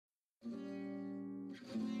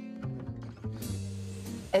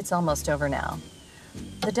It's almost over now.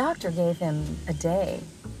 The doctor gave him a day.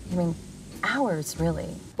 I mean, hours,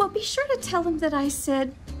 really. Well, be sure to tell him that I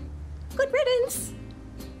said, good riddance.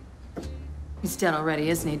 He's dead already,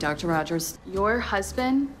 isn't he, Dr. Rogers? Your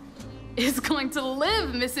husband is going to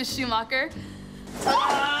live, Mrs. Schumacher.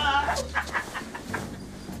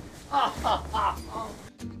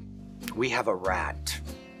 We have a rat,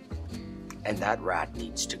 and that rat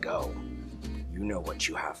needs to go. You know what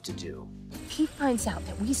you have to do. If he finds out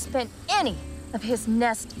that we spent any of his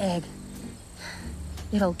nest egg,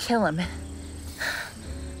 it'll kill him.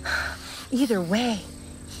 Either way,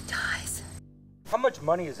 he dies. How much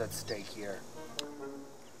money is at stake here?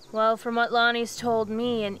 Well, from what Lonnie's told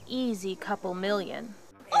me, an easy couple million.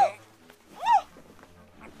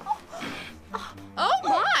 Oh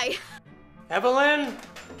my! Evelyn?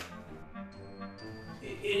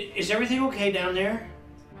 Is everything okay down there?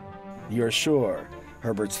 You're sure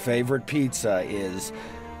Herbert's favorite pizza is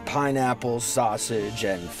pineapple, sausage,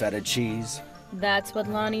 and feta cheese? That's what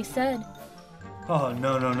Lonnie said. Oh,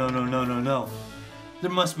 no.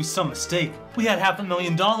 There must be some mistake. We had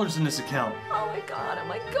 $500,000 in this account. Oh my god, oh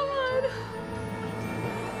my god.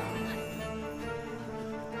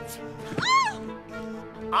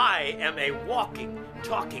 I am a walking,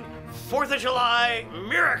 talking 4th of July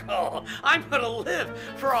miracle. I'm gonna live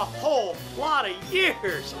for a whole lot of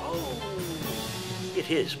years. Oh, it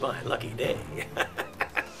is my lucky day.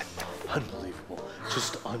 Unbelievable.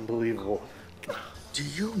 Just unbelievable. Do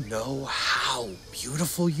you know how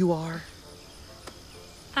beautiful you are?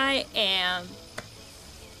 I am.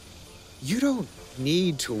 You don't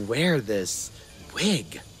need to wear this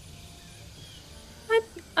wig.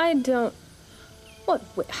 I don't. What?